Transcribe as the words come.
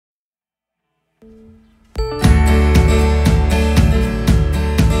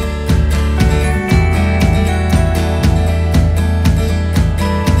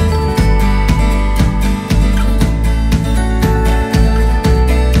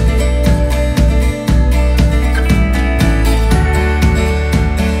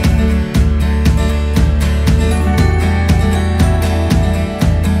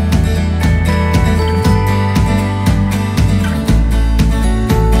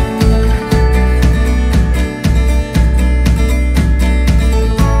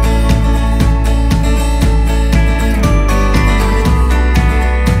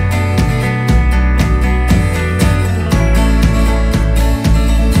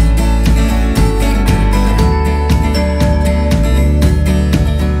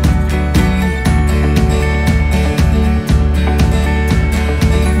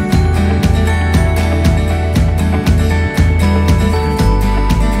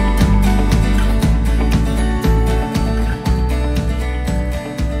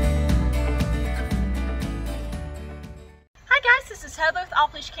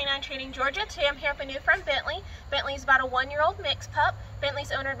Leash K9 Training, Georgia. Today I'm here with a new friend, Bentley. Bentley is about a 1-year-old mixed pup.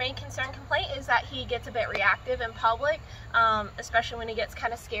 Bentley's owner's main complaint is that he gets a bit reactive in public, especially when he gets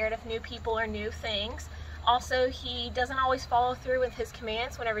kind of scared of new people or new things. Also, he doesn't always follow through with his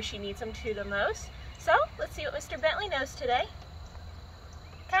commands whenever she needs him to the most. So, let's see what Mr. Bentley knows today.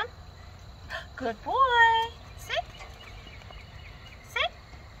 Come. Good boy. Sit. Sit.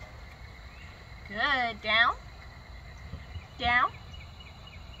 Good. Down. Down.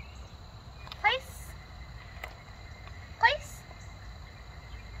 Place. Place.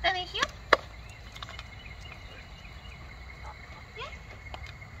 Bentley, here. Yeah.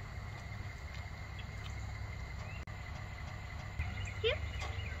 Here.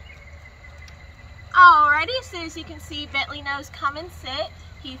 Alrighty, as soon as you can see, Bentley knows come and sit.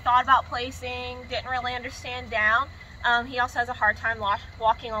 He thought about placing, didn't really understand down. He also has a hard time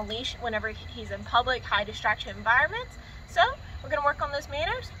walking on leash whenever he's in public, high distraction environments. So we're going to work on those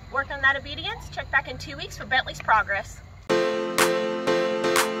manners, work on that obedience. Check back in 2 weeks for Bentley's progress.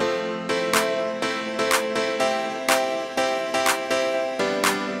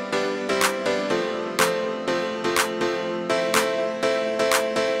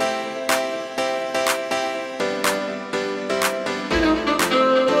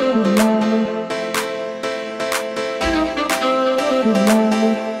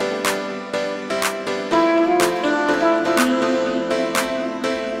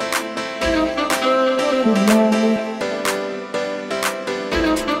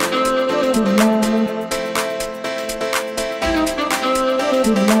 Thank you.